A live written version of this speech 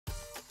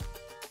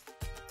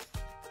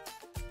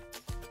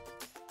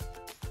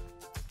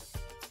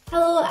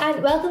Hello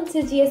and welcome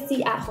to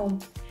GSC at Home.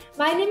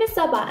 My name is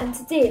Sabah and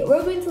today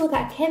we're going to look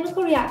at a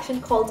chemical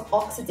reaction called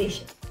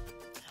oxidation.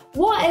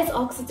 What is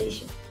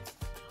oxidation?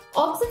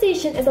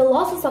 Oxidation is a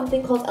loss of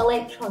something called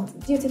electrons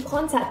due to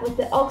contact with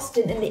the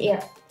oxygen in the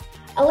air.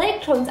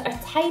 Electrons are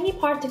tiny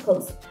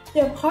particles.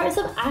 They are parts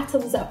of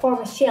atoms that form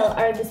a shell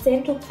around the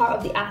central part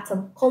of the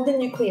atom called the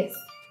nucleus.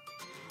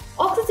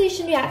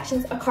 Oxidation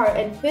reactions occur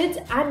in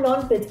food and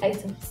non-food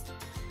items.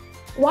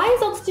 Why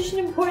is oxidation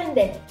important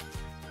then?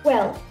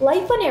 Well,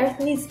 life on Earth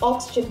needs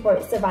oxygen for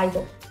its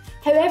survival.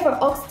 However,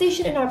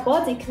 oxidation in our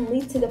body can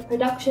lead to the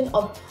production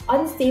of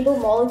unstable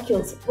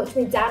molecules which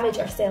may damage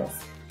our cells.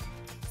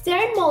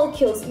 Certain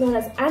molecules known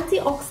as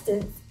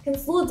antioxidants can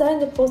slow down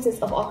the process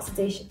of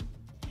oxidation.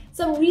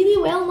 Some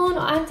really well-known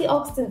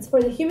antioxidants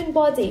for the human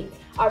body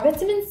are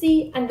vitamin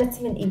C and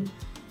vitamin E.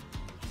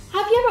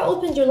 Have you ever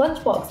opened your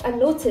lunchbox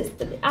and noticed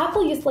that the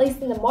apple you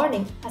sliced in the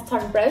morning has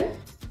turned brown?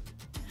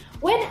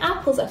 When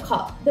apples are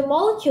cut, the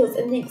molecules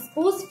in the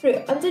exposed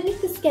fruit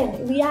underneath the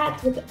skin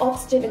react with the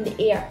oxygen in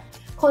the air,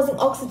 causing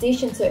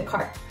oxidation to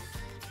occur.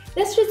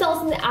 This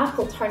results in the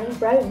apple turning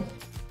brown.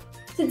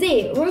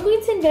 Today, we're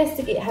going to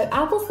investigate how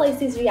apple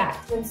slices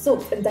react when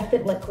soaked in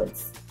different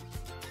liquids.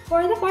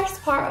 For the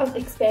first part of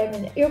the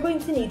experiment, you're going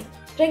to need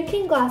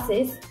drinking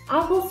glasses,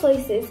 apple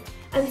slices,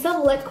 and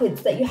some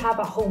liquids that you have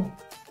at home.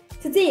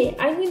 Today,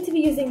 I'm going to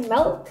be using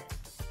milk,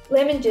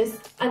 lemon juice,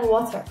 and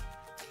water.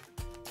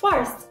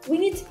 First, we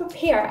need to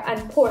prepare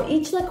and pour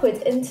each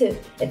liquid into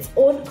its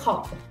own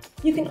cup.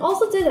 You can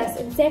also do this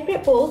in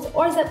separate bowls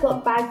or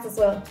Ziploc bags as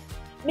well.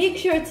 Make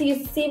sure to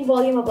use the same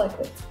volume of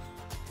liquid.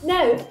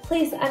 Now,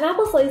 place an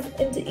apple slice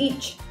into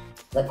each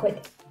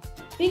liquid.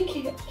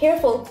 Being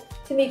careful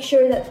to make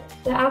sure that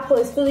the apple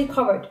is fully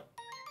covered.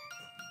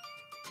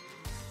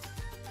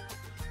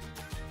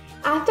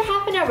 After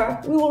half an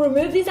hour, we will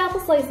remove these apple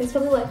slices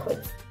from the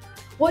liquids.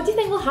 What do you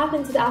think will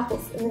happen to the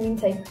apples in the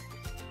meantime?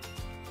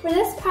 For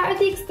this part of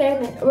the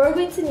experiment, we're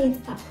going to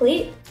need a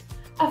plate,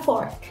 a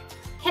fork,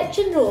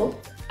 kitchen roll,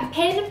 a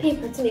pen and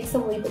paper to make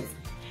some labels.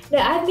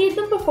 Now I've made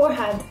them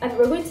beforehand and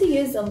we're going to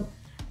use them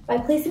by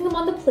placing them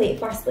on the plate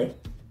firstly.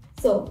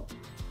 So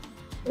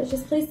let's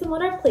just place them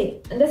on our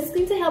plate, and this is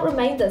going to help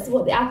remind us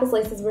what the apple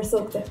slices were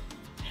soaked in.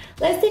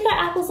 Let's take our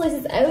apple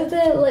slices out of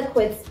the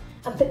liquids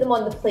and put them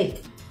on the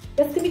plate.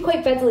 This can be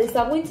quite fiddly,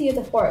 so I'm going to use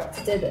a fork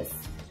to do this.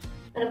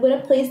 And I'm going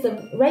to place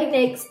them right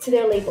next to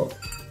their label.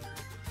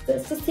 So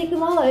let's just take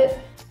them all out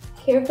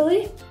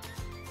carefully.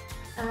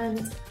 And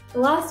the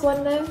last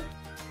one now,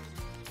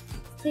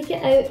 take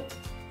it out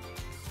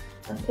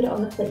and put it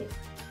on the plate.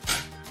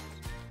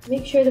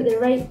 Make sure that they're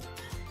right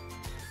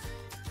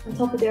on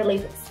top of their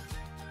labels.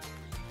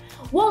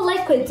 What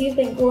liquid do you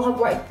think will have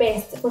worked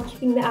best for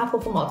keeping the apple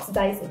from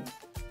oxidizing?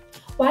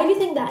 Why do you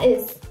think that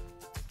is?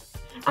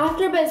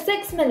 After about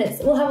 6 minutes,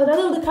 we'll have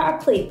another look at our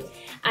plate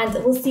and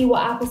we'll see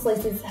what apple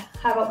slices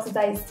have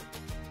oxidized.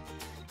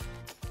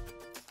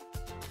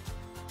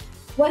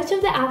 Which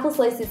of the apple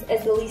slices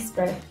is the least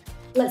brown?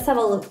 Let's have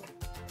a look.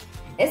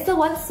 It's the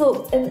one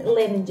soaked in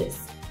lemon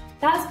juice.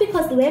 That's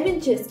because lemon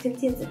juice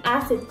contains an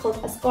acid called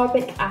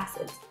ascorbic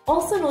acid,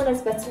 also known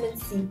as vitamin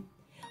C,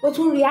 which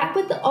will react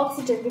with the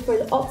oxygen before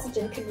the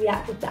oxygen can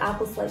react with the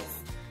apple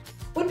slice.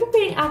 When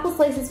preparing apple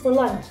slices for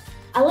lunch,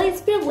 a light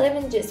spray of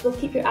lemon juice will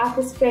keep your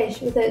apples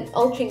fresh without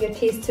altering their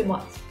taste too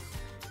much.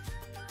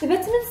 The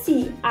vitamin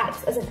C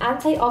acts as an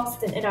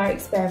antioxidant in our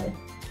experiment.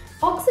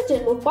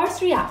 Oxygen will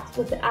first react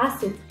with the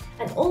acid,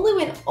 and only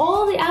when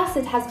all the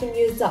acid has been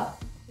used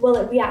up will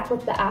it react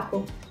with the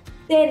apple.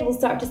 Then we'll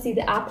start to see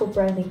the apple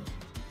browning.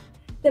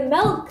 The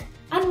milk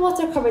and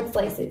water covered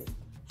slices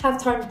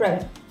have turned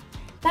brown.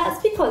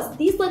 That's because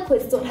these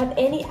liquids don't have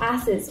any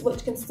acids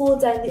which can slow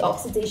down the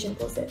oxidation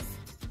process.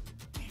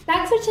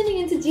 Thanks for tuning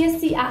into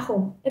GSC at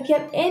Home. If you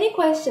have any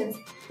questions,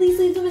 please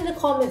leave them in the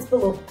comments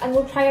below and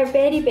we'll try our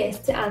very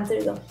best to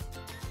answer them.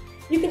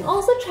 You can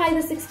also try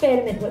this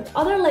experiment with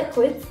other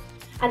liquids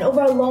and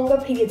over a longer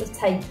period of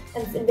time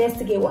and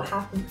investigate what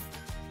happens.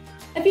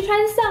 If you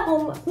try this at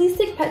home, please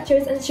take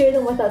pictures and share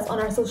them with us on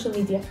our social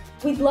media.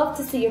 We'd love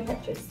to see your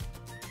pictures.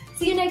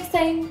 See you next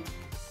time!